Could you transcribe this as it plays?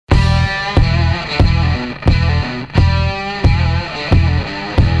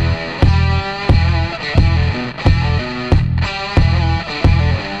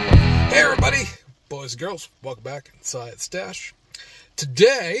girls, welcome back inside Stash.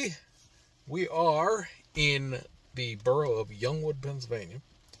 Today, we are in the borough of Youngwood, Pennsylvania,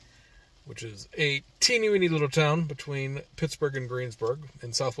 which is a teeny-weeny little town between Pittsburgh and Greensburg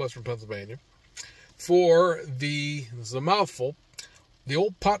in southwestern Pennsylvania, for this is a mouthful, the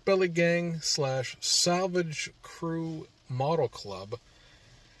Old Potbelly Gang / Salvage Crew Model Club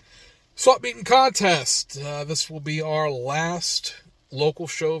swap meeting contest. This will be our last local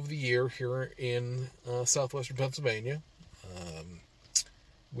show of the year here in southwestern Pennsylvania.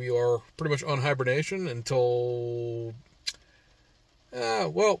 We are pretty much on hibernation until,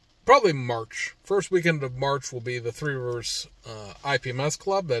 probably March. First weekend of March will be the Three Rivers IPMS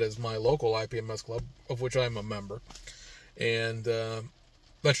Club. That is my local IPMS club, of which I'm a member. And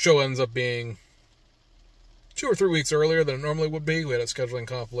that show ends up being 2 or 3 weeks earlier than it normally would be. We had a scheduling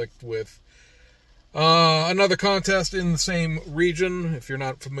conflict with another contest in the same region. If you're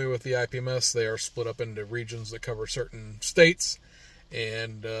not familiar with the IPMS, they are split up into regions that cover certain states.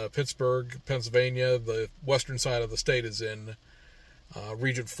 And Pittsburgh, Pennsylvania, the western side of the state is in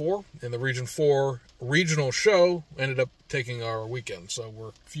Region 4. And the Region 4 regional show ended up taking our weekend, so we're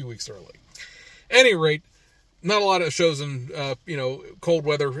a few weeks early. At any rate, not a lot of shows in, cold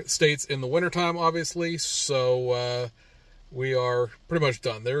weather states in the wintertime, obviously, so we are pretty much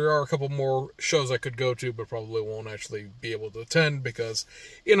done. There are a couple more shows I could go to, but probably won't actually be able to attend, because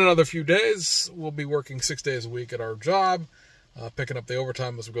in another few days, we'll be working 6 days a week at our job, picking up the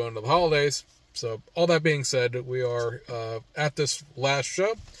overtime as we go into the holidays. So, all that being said, we are at this last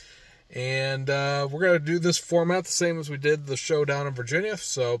show, and we're going to do this format the same as we did the show down in Virginia.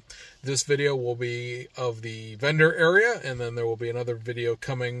 So this video will be of the vendor area, and then there will be another video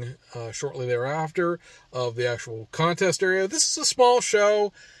coming shortly thereafter of the actual contest area. This is a small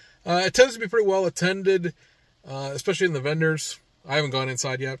show. It tends to be pretty well attended, especially in the vendors. I haven't gone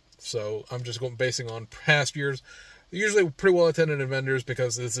inside yet, so I'm just basing on past years. Usually pretty well attended in vendors,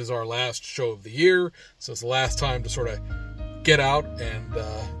 because this is our last show of the year, so it's the last time to sort of get out and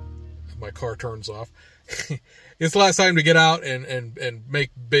my car turns off. It's the last time to get out and make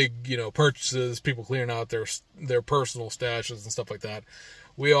big, purchases, people clearing out their personal stashes and stuff like that.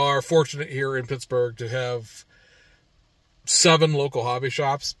 We are fortunate here in Pittsburgh to have 7 local hobby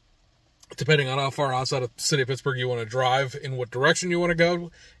shops, depending on how far outside of the city of Pittsburgh you want to drive, in what direction you want to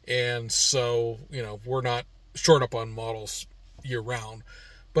go. And so, we're not short up on models year round,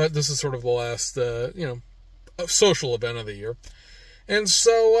 but this is sort of the last, social event of the year. And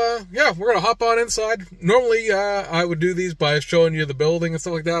so, we're going to hop on inside. Normally, I would do these by showing you the building and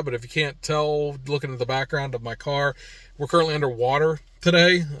stuff like that, but if you can't tell, looking at the background of my car, we're currently underwater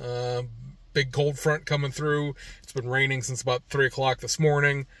today. Big cold front coming through. It's been raining since about 3 o'clock this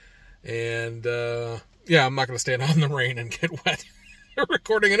morning. And, I'm not going to stand out in the rain and get wet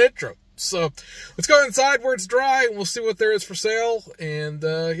recording an intro. So, let's go inside where it's dry, and we'll see what there is for sale. And,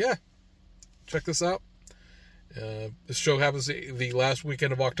 check this out. This show happens the last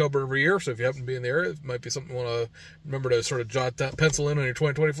weekend of October every year, so if you happen to be in the area, it might be something you want to remember to sort of jot down, pencil in on your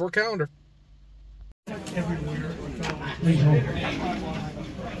 2024 calendar. The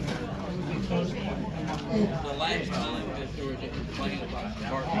last time that there was a complaint about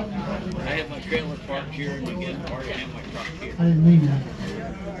parking, I have my trailer parked here and you get parked and my truck here. I didn't mean that.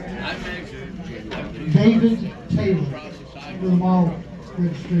 I measured David Taylor, with the model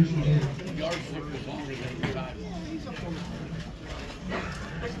registration here. yardstick was longer than the sidewalk.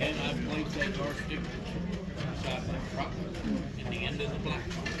 And I placed that yardstick beside my truck in the end of the block.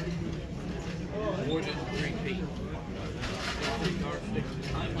 More than 3 feet. The yardstick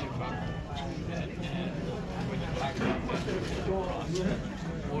behind my truck and where the black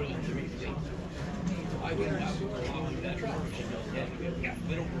more than 3 feet. I went out following that truck. And got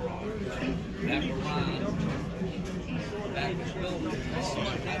little garage. That garage. That was built.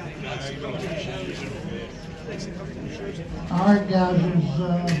 All right, guys,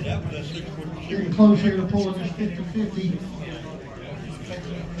 it's getting close here to pulling this 50-50,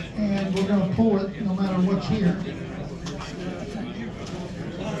 and we're going to pull it no matter what's here.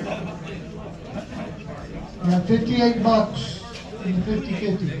 We got $58 in the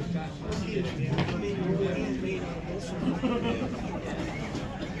 50-50.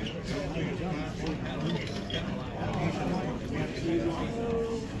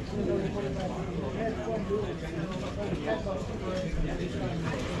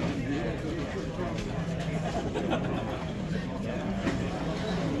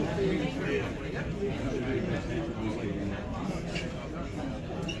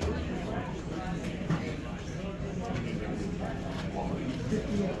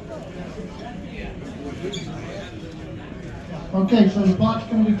 Okay, so the pot's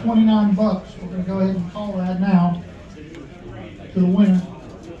going to be $29. going to go ahead and call that now to the winner.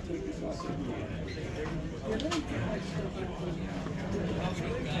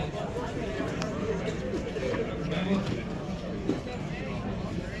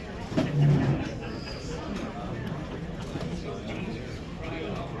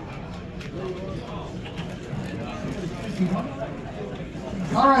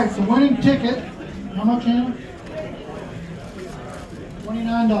 All right, the winning ticket, how much, Hannah?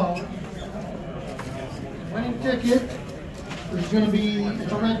 $29. Winning ticket is going to be,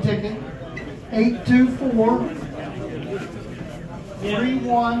 it's a red ticket,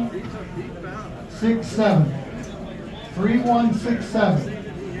 824-3167. 3167.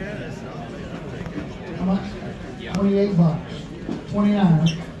 How much? $28. 29.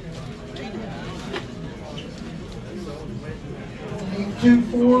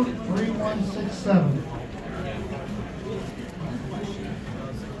 824-3167.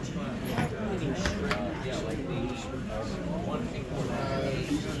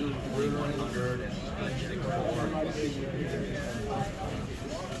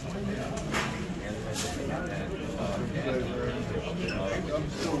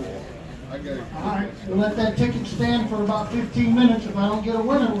 All right, we'll let that ticket stand for about 15 minutes. If I don't get a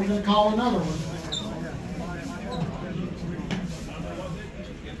winner, we're going to call another one.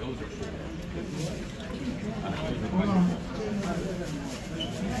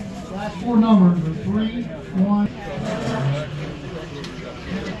 Last four numbers are 3, 1.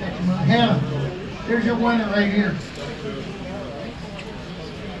 Hannah, here's your winner right here.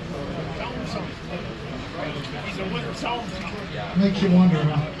 He's a winner, so Makes you wonder,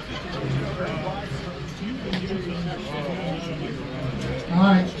 huh? All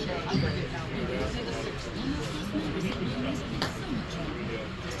right.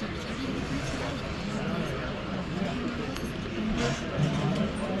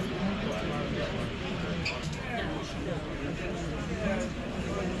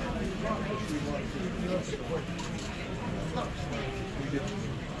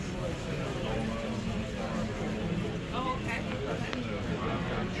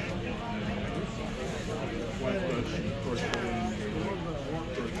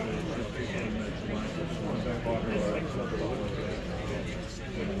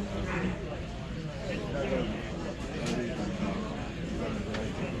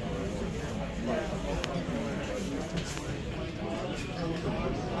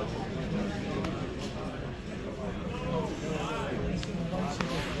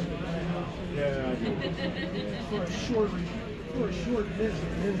 for a short visit.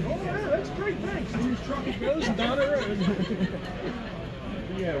 And, oh, yeah, that's great, thanks. And your truck goes down the road.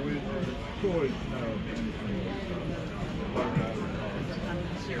 Yeah, with toys, I'm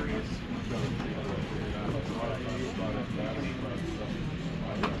serious.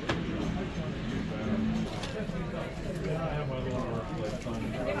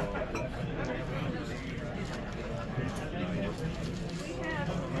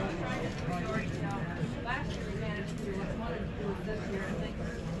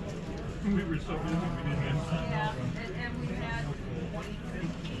 We were so busy we didn't have time. Yeah, and we had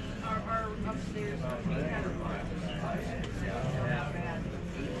our upstairs, we had a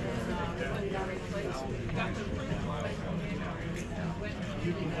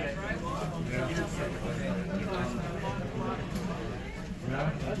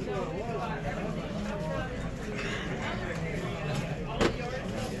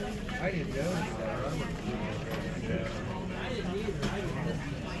I didn't know that.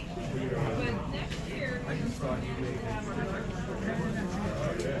 But next year,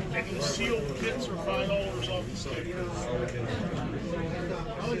 And the sealed kits are $5 off the stick.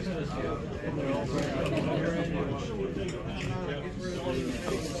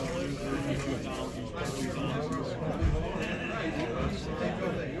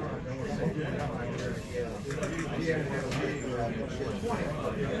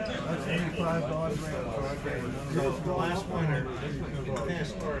 That's $85 The last winner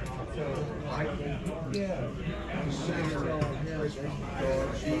passed start. Yeah.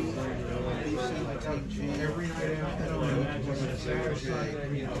 Every night after the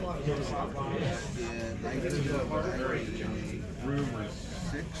room was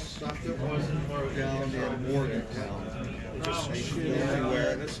 6 down in Morgantown. Just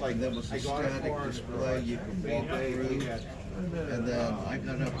everywhere, and it's like there was a static display you could walk through. And then I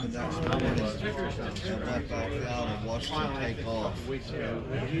got up the next morning and went back down and watched them take off. So,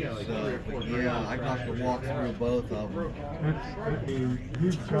 yeah, I got to walk through both of them.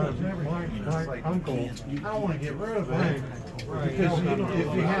 You've got my uncle. I don't want to get rid of it. Because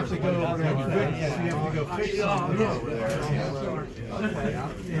if you have to go over there and fix, if you have to go fix something over there,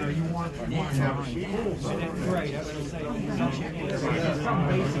 you know, you want to have a right.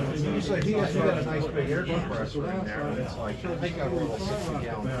 Usually he has got a nice big air compressor in there, and it's like they got a little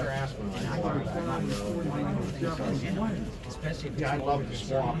 60-gallon Craftsman. Yeah, I'd love to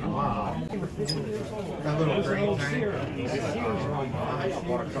swap them out. That little green tank.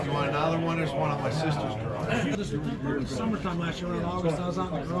 You want another one? There's one on my sister's garage. Summertime last year in August, I was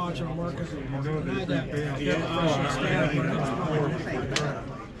out in the garage and I'm working. And I had that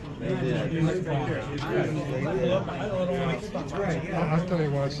I'll tell you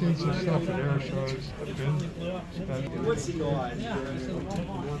what, I've seen some stuff at air shows. What's the guy?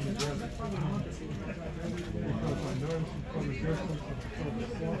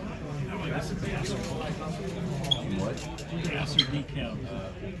 What? Gas or decal?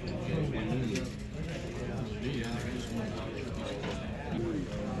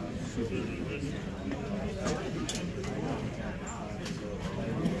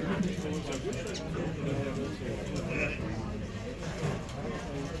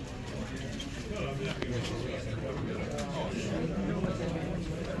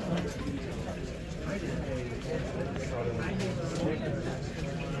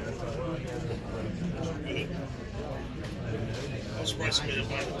 I'll spray some in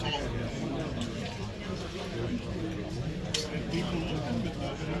by the tongue.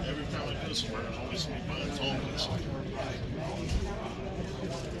 Every time I do somewhere, there's always somebody by the tongue.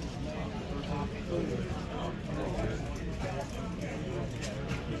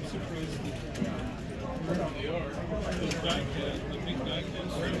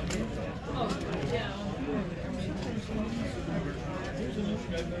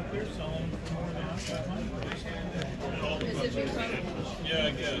 Yeah,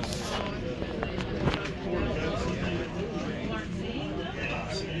 I guess.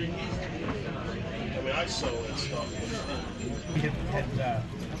 I mean, I sell that stuff. Had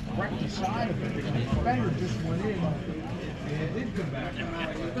wrecked the side of it, and the fender just went in, and it did come back. The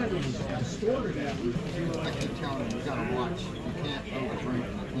fender was distorted after. I keep telling you, you gotta watch. You can't overdrink.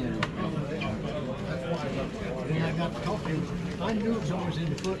 Then I got to talking. I knew it was always in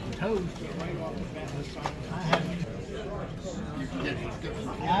the foot and toes. I had.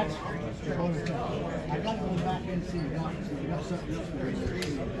 That's. I got to go back and see. You got something else for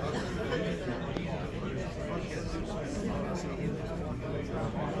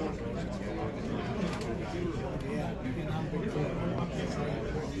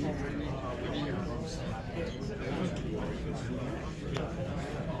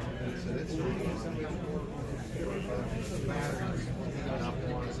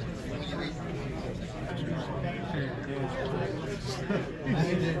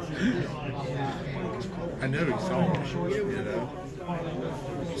I know he's Salvage, you know.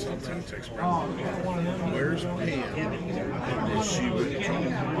 Sometimes it takes forever. Where's Pam? Is she with the truck?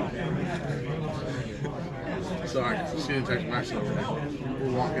 So I see the text message.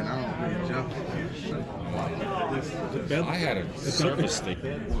 We're walking out and jumping. I had a service thing.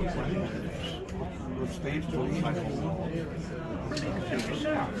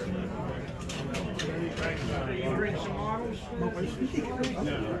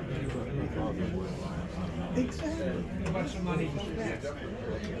 About some money to spend.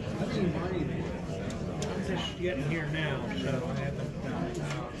 I'm just getting here now, so I haven't.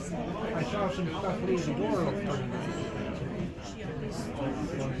 I saw some stuff leave the door look pretty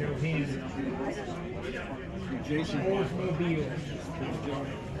nice. Jason Oldsmobile.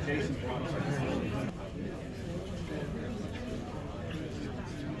 Jason.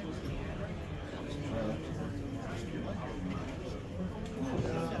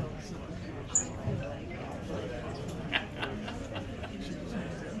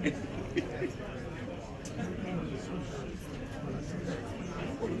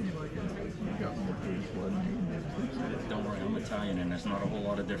 Don't worry, I'm Italian and there's not a whole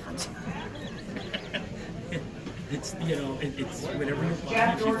lot of difference. It's, you know, it's whatever you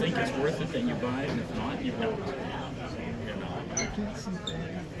buy. If you think it's worth it, then you buy it, and if not, you don't. You know.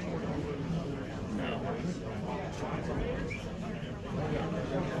 No.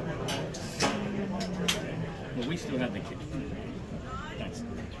 Well, we still have the kit. Thanks.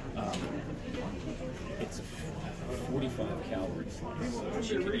 It's 45 calories.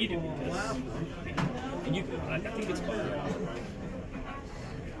 You can eat it with this. And you, I think it's called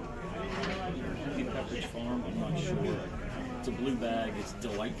Pepperidge Farm. I'm not sure. It's a blue bag. It's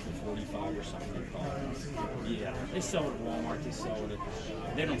Delightful 45 or something they call it. Yeah, they sell it at Walmart. They sell it at.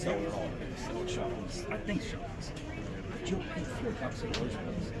 They don't sell it at all. They sell it at shops. I think shops. But you'll pay $4 at those places.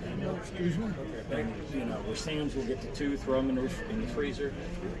 Excuse me? You know, where Sam's will get the 2, throw them in the freezer,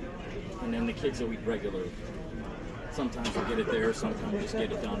 and then the kids will eat regular. Sometimes we'll get it there. Sometimes we'll just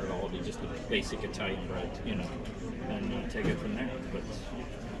get it down at Aldi, just the basic Italian bread, you know, and take it from there. But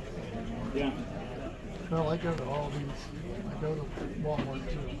yeah. Well, I go to Aldi's. I go to Walmart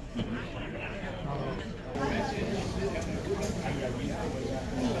too.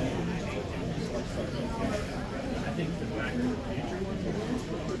 I think the back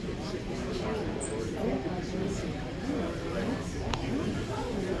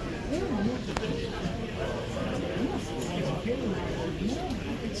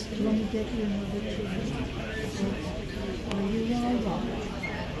Let me get you another chair. Are you all right?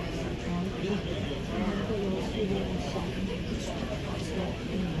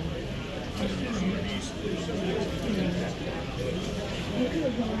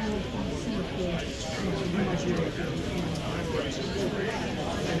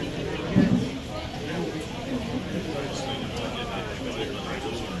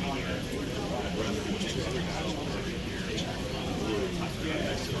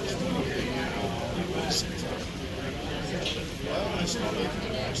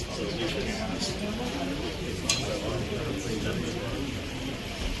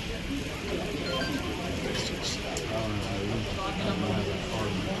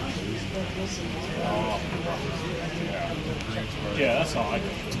 Yeah, that's all I do.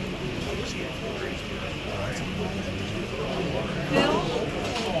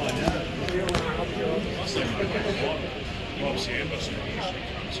 Well, Sam usually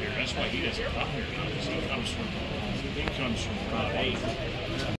comes here. That's why he doesn't come here, because he comes from Route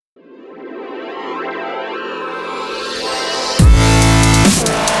 8.